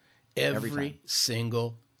time. Every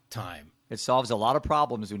single time. It solves a lot of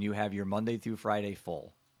problems when you have your Monday through Friday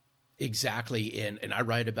full. Exactly. And I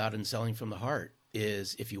write about in Selling from the Heart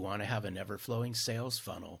is if you want to have an ever-flowing sales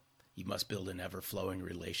funnel, you must build an ever-flowing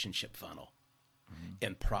relationship funnel. Mm-hmm.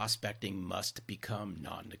 And prospecting must become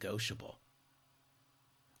non-negotiable.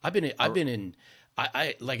 Like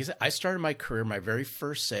I said, I started my career, my very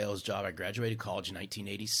first sales job. I graduated college in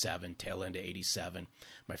 1987, tail end of 87.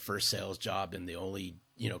 My first sales job and the only,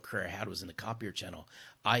 career I had was in the copier channel.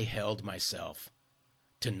 I held myself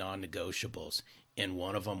to non-negotiables. And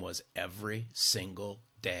one of them was every single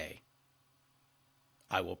day,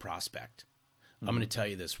 I will prospect. Mm-hmm. I'm going to tell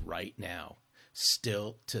you this right now.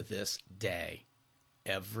 Still to this day,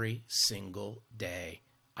 every single day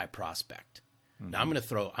I prospect. Now I'm going to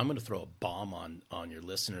throw a bomb on your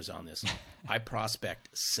listeners on this. I prospect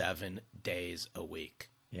 7 days a week.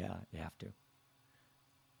 Yeah, you have to.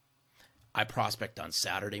 I prospect on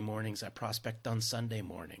Saturday mornings. I prospect on Sunday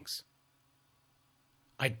mornings.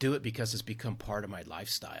 I do it because it's become part of my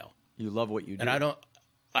lifestyle. You love what you do. And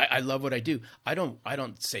I love what I do. I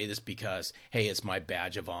don't say this because, hey, it's my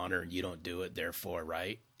badge of honor and you don't do it, therefore,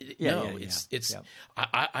 right?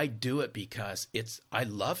 I do it because I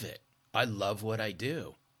love it. I love what I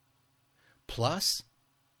do. Plus,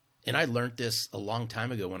 and I learned this a long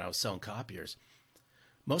time ago when I was selling copiers,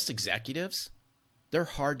 most executives, they're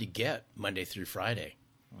hard to get Monday through Friday.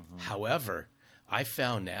 However, I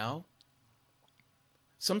found now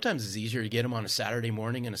sometimes it's easier to get them on a Saturday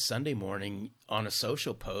morning and a Sunday morning on a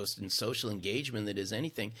social post and social engagement than it is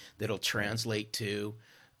anything that'll translate to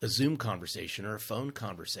a Zoom conversation or a phone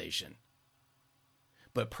conversation.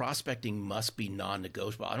 But prospecting must be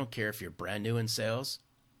non-negotiable. I don't care if you're brand new in sales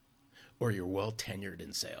or you're well tenured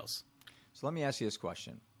in sales. So let me ask you this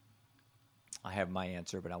question. I have my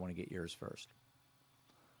answer, but I want to get yours first.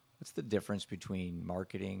 What's the difference between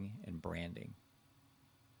marketing and branding?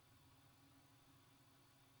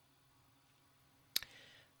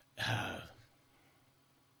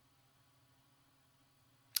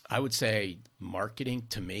 I would say marketing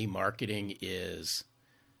is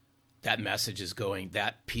that message is going,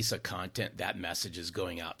 that piece of content, that message is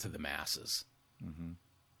going out to the masses.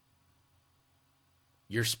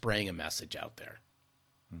 You're spraying a message out there.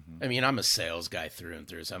 I mean, I'm a sales guy through and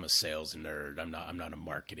through. So I'm a sales nerd. I'm not a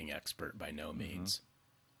marketing expert by no means.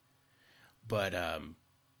 But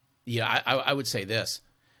yeah, I would say this: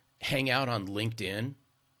 hang out on LinkedIn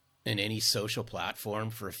and any social platform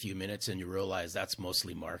for a few minutes, and you realize that's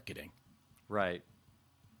mostly marketing. Right.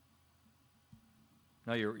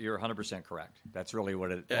 No, you're 100% correct. That's really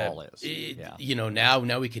what it all is. You know,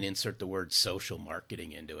 now we can insert the word social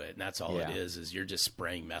marketing into it, and that's all Yeah. it is you're just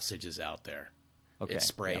spraying messages out there. Okay. It's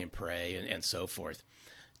spray and pray and so forth.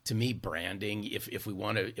 To me, branding, if we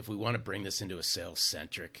want to bring this into a sales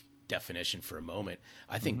centric definition for a moment,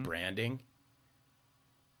 I think branding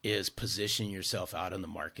is positioning yourself out in the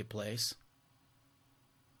marketplace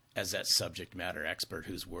as that subject matter expert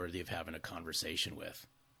who's worthy of having a conversation with.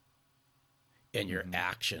 And your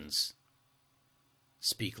actions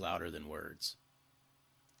speak louder than words.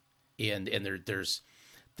 And there's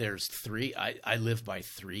three, I live by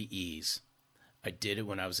 3 E's. I did it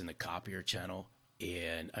when I was in the Copier channel,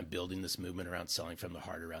 and I'm building this movement around selling from the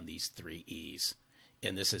heart around these 3 E's.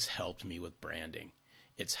 And this has helped me with branding.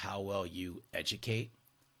 It's how well you educate,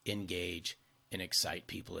 engage, and excite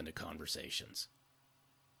people into conversations.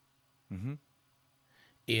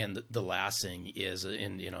 And the last thing is,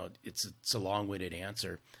 and you know, it's a long-winded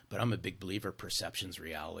answer, but I'm a big believer perception's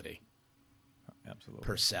reality. Absolutely.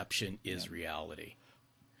 Perception is reality.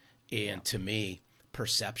 And to me,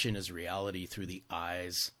 perception is reality through the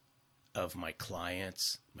eyes of my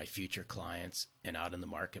clients, my future clients, and out in the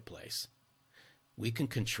marketplace. We can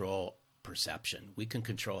control perception. We can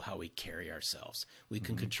control how we carry ourselves. We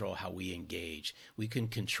can control how we engage. We can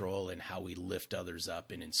control in how we lift others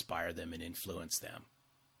up and inspire them and influence them.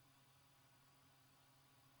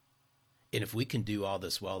 And if we can do all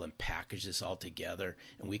this well and package this all together,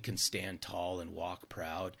 and we can stand tall and walk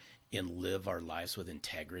proud and live our lives with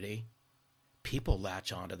integrity, people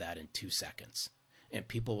latch onto that in 2 seconds, and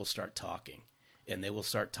people will start talking, and they will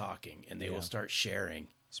start talking, and they will start sharing.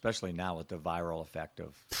 Especially now with the viral effect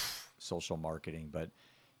of social marketing. But,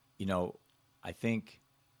 you know, I think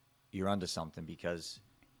you're onto something, because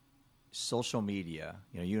social media,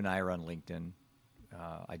 you know, you and I run LinkedIn.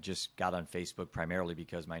 I just got on Facebook primarily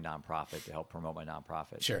because my nonprofit, to help promote my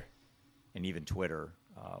nonprofit. Sure. And even Twitter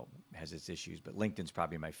has its issues, but LinkedIn's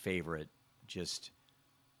probably my favorite. Just,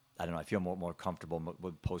 I don't know, I feel more comfortable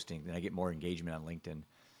with posting, and I get more engagement on LinkedIn.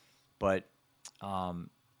 But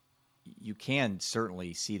you can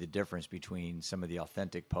certainly see the difference between some of the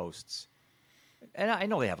authentic posts. And I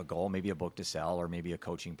know they have a goal, maybe a book to sell or maybe a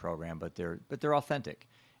coaching program, but they're authentic.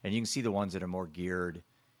 And you can see the ones that are more geared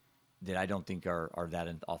that I don't think are that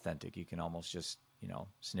authentic. You can almost just, you know,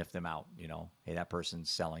 sniff them out, you know, hey, that person's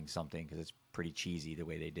selling something because it's pretty cheesy the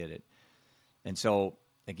way they did it. And so,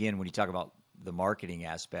 again, when you talk about the marketing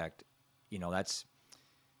aspect, you know, that's,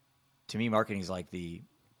 to me, marketing is like the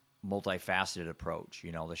multifaceted approach,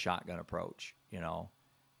 you know, the shotgun approach. You know,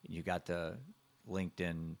 you got the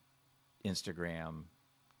LinkedIn, Instagram,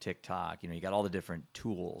 TikTok, you know, you got all the different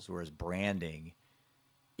tools, whereas branding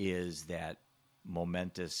is that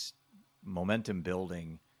momentum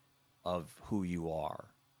building of who you are,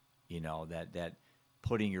 you know, that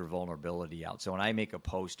putting your vulnerability out. So when I make a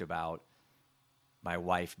post about my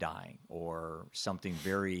wife dying or something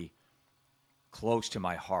very close to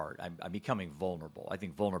my heart, I'm becoming vulnerable. I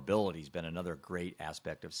think vulnerability has been another great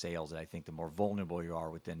aspect of sales. And I think the more vulnerable you are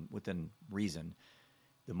within reason,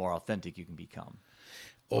 the more authentic you can become.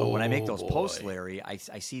 But when I make those posts, Larry, I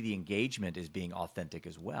see the engagement as being authentic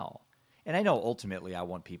as well. And I know ultimately I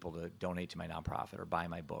want people to donate to my nonprofit or buy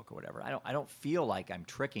my book or whatever. I don't feel like I'm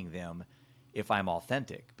tricking them if I'm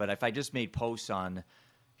authentic. But if I just made posts on,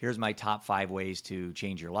 here's my top 5 ways to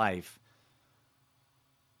change your life,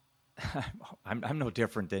 I'm no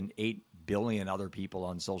different than 8 billion other people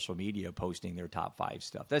on social media posting their top 5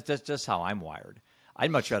 stuff. That's just how I'm wired. I'd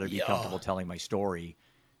much rather be comfortable telling my story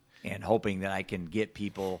and hoping that I can get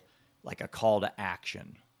people like a call to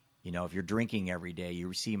action. You know, if you're drinking every day,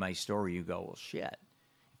 you see my story, you go, well, shit,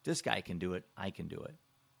 if this guy can do it, I can do it,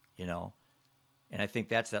 you know? And I think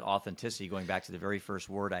that's that authenticity, going back to the very first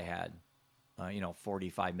word I had,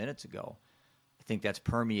 45 minutes ago. I think that's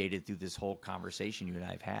permeated through this whole conversation you and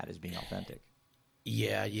I have had, as being authentic.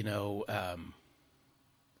 Yeah,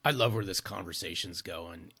 I love where this conversation's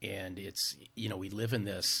going. And it's, we live in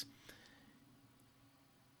this,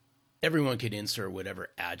 everyone could insert whatever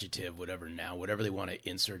adjective, whatever noun, whatever they want to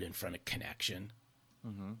insert in front of connection.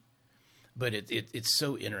 Mm-hmm. But it's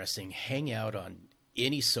so interesting. Hang out on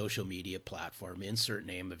any social media platform, insert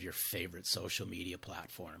name of your favorite social media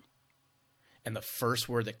platform. And the first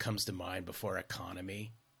word that comes to mind before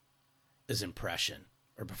economy is impression,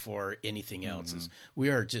 or before anything else is, we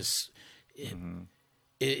are just,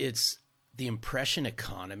 it's the impression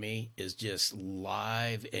economy is just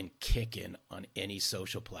live and kicking on any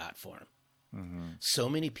social platform. Mm-hmm. So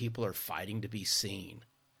many people are fighting to be seen,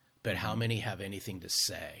 but how many have anything to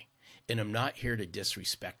say? And I'm not here to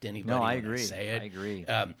disrespect anybody. No, I when agree. I say it. I agree.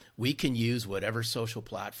 We can use whatever social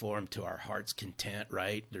platform to our heart's content,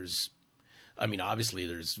 right? Obviously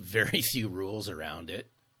there's very few rules around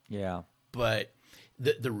it. Yeah. But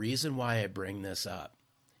the reason why I bring this up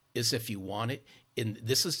is, if you want it, and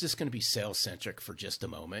this is just going to be sales centric for just a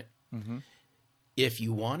moment. Mm-hmm. If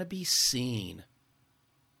you want to be seen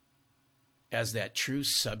as that true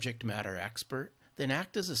subject matter expert, then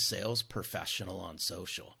act as a sales professional on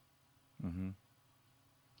social. Mm-hmm.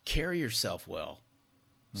 Carry yourself well.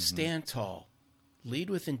 Mm-hmm. Stand tall. Lead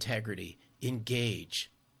with integrity.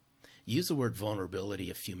 Engage. Use the word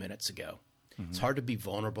vulnerability a few minutes ago. Mm-hmm. It's hard to be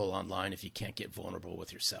vulnerable online if you can't get vulnerable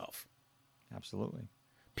with yourself. Absolutely.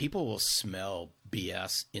 People will smell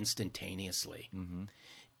BS instantaneously. Mm-hmm.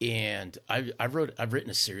 And I've written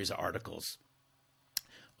a series of articles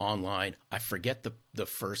online. I forget the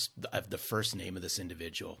first name of this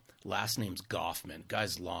individual. Last name's Goffman.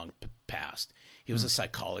 Guy's long passed. He was a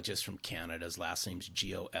psychologist from Canada. His last name's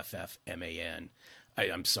Goffman.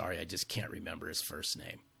 I'm sorry, I just can't remember his first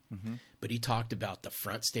name. Mm-hmm. But he talked about the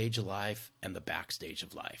front stage of life and the backstage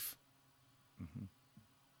of life. Mm-hmm.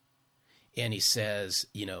 And he says,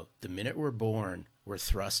 the minute we're born, we're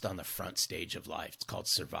thrust on the front stage of life. It's called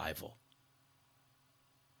survival.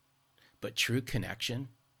 But true connection,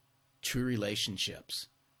 true relationships,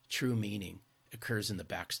 true meaning occurs in the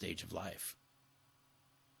backstage of life.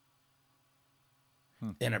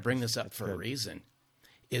 And I bring this up for a reason,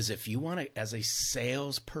 is if you want to, as a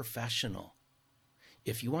sales professional,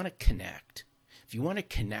 if you want to connect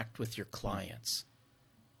with your clients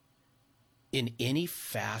in any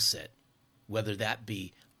facet, whether that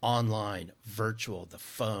be online, virtual, the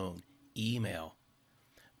phone, email,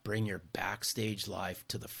 bring your backstage life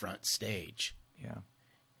to the front stage. Yeah.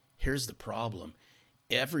 Here's the problem.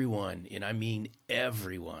 Everyone, and I mean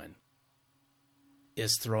everyone,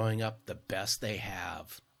 is throwing up the best they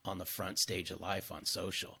have on the front stage of life on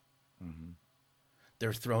social. Mm-hmm.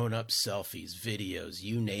 They're throwing up selfies, videos,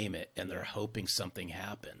 you name it, and they're hoping something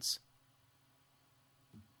happens.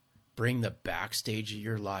 Bring the backstage of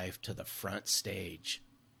your life to the front stage.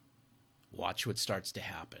 Watch what starts to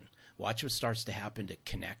happen. Watch what starts to happen to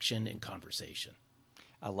connection and conversation.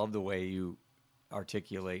 I love the way you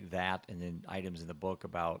articulate that, and then items in the book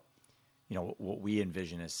about, what we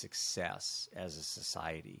envision as success as a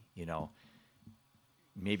society.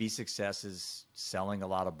 Maybe success is selling a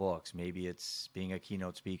lot of books. Maybe it's being a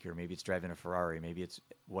keynote speaker. Maybe it's driving a Ferrari. Maybe it's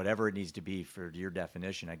whatever it needs to be for your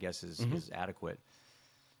definition, I guess, is adequate.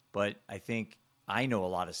 But I think I know a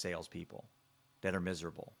lot of salespeople that are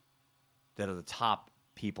miserable, that are the top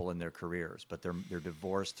people in their careers, but they're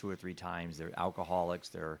divorced 2 or 3 times. They're alcoholics.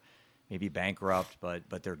 They're maybe bankrupt, but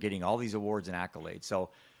they're getting all these awards and accolades. So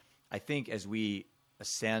I think as we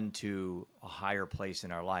ascend to a higher place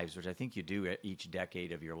in our lives, which I think you do at each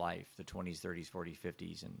decade of your life, the 20s, 30s, 40s,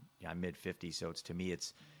 50s, and I'm mid-50s, so to me,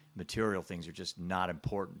 it's material things are just not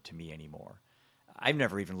important to me anymore. I've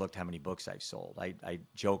never even looked how many books I've sold. I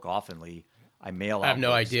joke oftenly. I mail out. I have no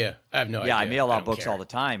books. idea. I have no idea. Yeah, I mail out don't books care. all the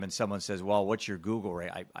time, and someone says, "Well, what's your Google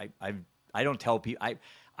rate?" I don't tell people.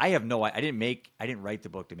 I have no. I didn't write the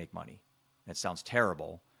book to make money. That sounds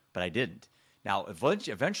terrible, but I didn't. Now,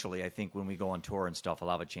 eventually, I think when we go on tour and stuff, I'll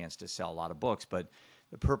have a chance to sell a lot of books. But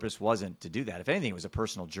the purpose wasn't to do that. If anything, it was a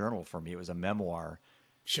personal journal for me. It was a memoir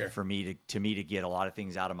Sure. for me to get a lot of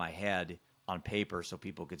things out of my head on paper, so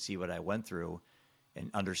people could see what I went through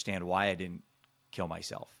and understand why I didn't kill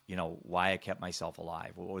myself. Why I kept myself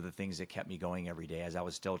alive. What were the things that kept me going every day as I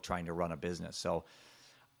was still trying to run a business? So,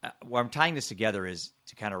 where I'm tying this together is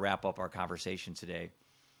to kind of wrap up our conversation today.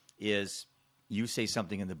 Is you say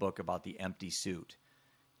something in the book about the empty suit.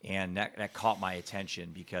 And that caught my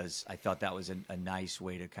attention because I thought that was a nice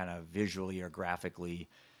way to kind of visually or graphically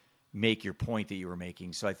make your point that you were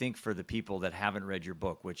making. So I think for the people that haven't read your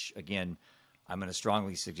book, which, again, I'm going to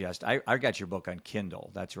strongly suggest, I got your book on Kindle.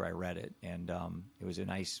 That's where I read it. And it was a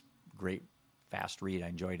nice, great, fast read. I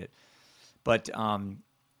enjoyed it. But, I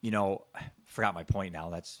forgot my point now.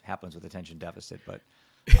 That happens with attention deficit. But,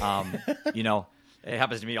 it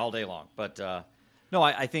happens to me all day long. But, no,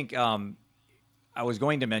 I think I was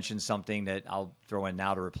going to mention something that I'll throw in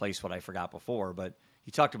now to replace what I forgot before. But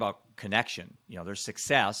you talked about connection. There's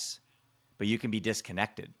success, but you can be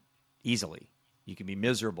disconnected easily. You can be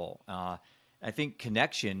miserable. I think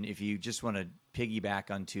connection, if you just want to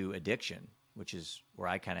piggyback onto addiction, which is where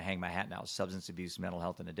I kind of hang my hat now, substance abuse, mental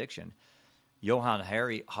health, and addiction. Johann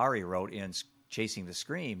Hari wrote in Chasing the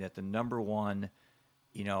Scream that the number one,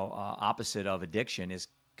 opposite of addiction is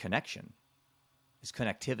connection, is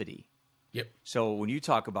connectivity. Yep. So when you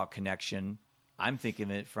talk about connection, I'm thinking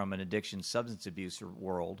of it from an addiction, substance abuse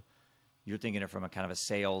world. You're thinking it from a kind of a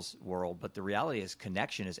sales world. But the reality is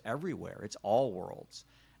connection is everywhere. It's all worlds.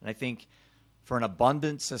 And I think for an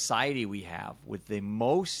abundant society we have with the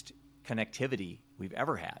most connectivity we've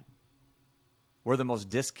ever had, we're the most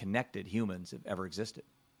disconnected humans that have ever existed.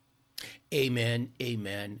 Amen,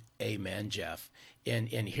 amen, amen, Jeff. And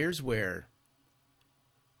here's where,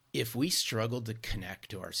 if we struggle to connect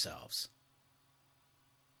to ourselves,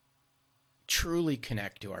 truly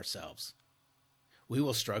connect to ourselves, we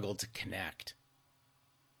will struggle to connect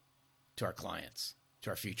to our clients, to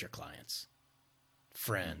our future clients,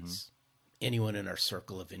 friends, anyone in our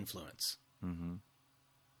circle of influence. Mm-hmm.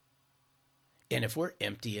 And if we're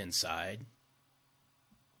empty inside,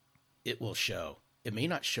 it will show. It may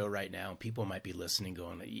not show right now. People might be listening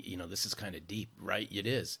going, this is kind of deep, right? It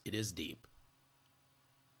is deep.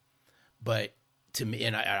 But to me,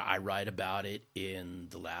 and I write about it in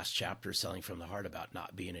the last chapter, Selling from the Heart, about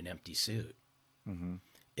not being an empty suit,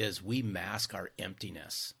 is we mask our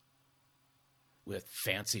emptiness with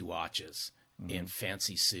fancy watches and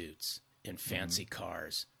fancy suits and fancy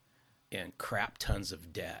cars and crap tons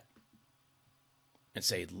of debt and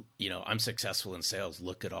say, I'm successful in sales.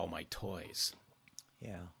 Look at all my toys.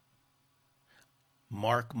 Yeah.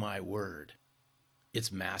 Mark my word.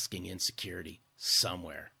 It's masking insecurity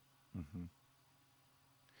somewhere. Mm-hmm.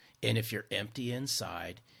 And if you're empty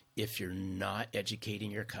inside, if you're not educating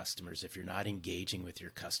your customers, if you're not engaging with your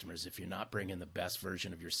customers, if you're not bringing the best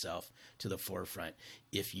version of yourself to the forefront,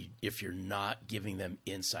 if you're not giving them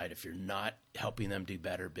insight, if you're not helping them do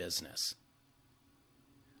better business,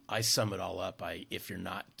 I sum it all up by, if you're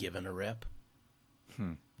not given a rip,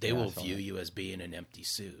 they will view you as being an empty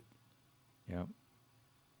suit. Yep.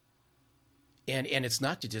 And it's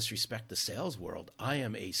not to disrespect the sales world. I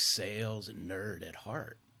am a sales nerd at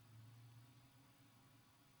heart.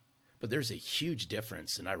 But there's a huge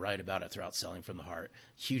difference, and I write about it throughout Selling from the Heart,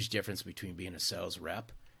 huge difference between being a sales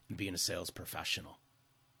rep and being a sales professional.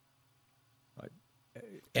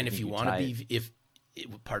 And if you want to be,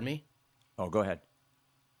 pardon me? Oh, go ahead.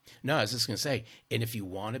 No, I was just going to say, and if you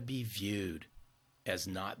want to be viewed as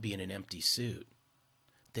not being an empty suit,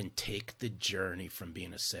 then take the journey from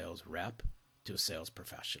being a sales rep to a sales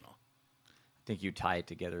professional. I think you tie it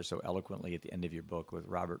together so eloquently at the end of your book with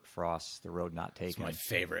Robert Frost's The Road Not Taken. It's my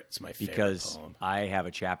favorite. It's my favorite because poem. I have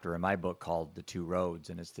a chapter in my book called The Two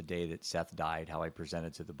Roads, and it's the day that Seth died, how I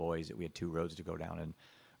presented to the boys that we had two roads to go down. And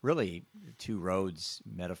really, two roads,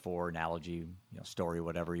 metaphor, analogy, story,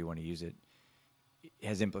 whatever you want to use it,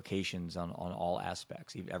 has implications on all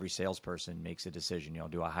aspects. Every salesperson makes a decision.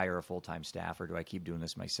 Do I hire a full-time staff, or do I keep doing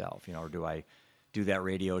this myself? Or do I do that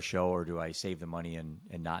radio show, or do I save the money and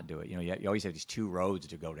not do it? You always have these two roads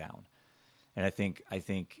to go down. And I think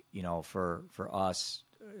for us,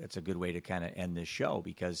 it's a good way to kind of end this show,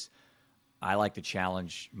 because I like to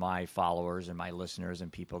challenge my followers and my listeners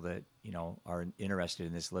and people that are interested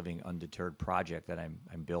in this living undeterred project that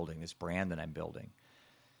I'm building, this brand that I'm building.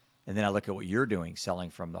 And then I look at what you're doing,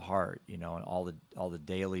 selling from the heart, and all the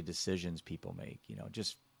daily decisions people make.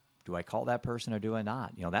 Just do I call that person or do I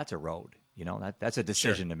not? That's a road. That's a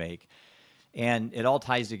decision to make. And it all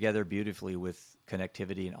ties together beautifully with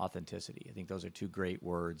connectivity and authenticity. I think those are two great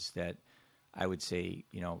words that I would say,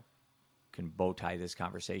 can bow tie this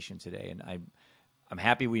conversation today. And I'm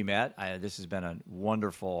happy we met. This has been a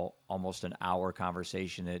wonderful, almost an hour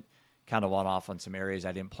conversation that kind of went off on some areas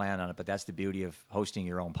I didn't plan on it, but that's the beauty of hosting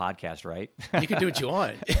your own podcast, right? You can do what you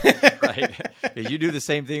want. Right. You do the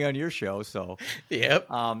same thing on your show. So, yep.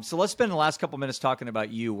 So let's spend the last couple minutes talking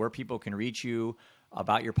about you, where people can reach you,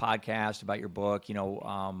 about your podcast, about your book,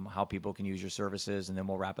 how people can use your services, and then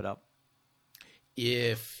we'll wrap it up.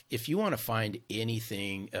 If you want to find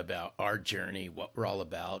anything about our journey, what we're all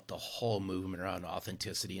about, the whole movement around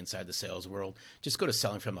authenticity inside the sales world, just go to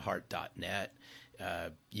sellingfromtheheart.net.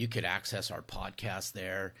 You could access our podcast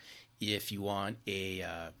there. If you want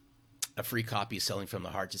a free copy of Selling from the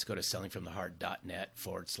Heart, just go to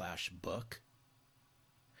sellingfromtheheart.net/book.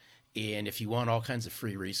 And if you want all kinds of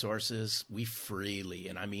free resources, we freely,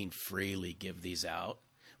 and I mean freely, give these out.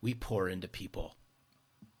 We pour into people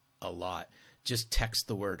a lot. Just text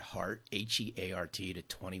the word heart, HEART, to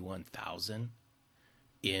 21,000,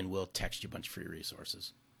 and we'll text you a bunch of free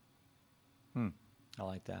resources. I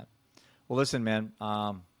like that. Well, listen, man,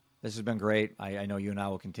 this has been great. I know you and I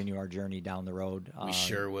will continue our journey down the road. We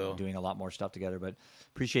sure will. Doing a lot more stuff together, but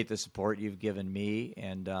appreciate the support you've given me,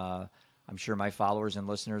 and I'm sure my followers and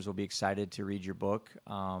listeners will be excited to read your book.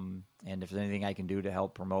 And if there's anything I can do to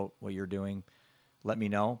help promote what you're doing, let me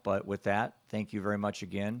know. But with that, thank you very much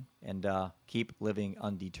again, and keep living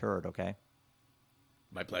undeterred, okay?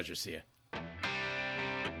 My pleasure. See you.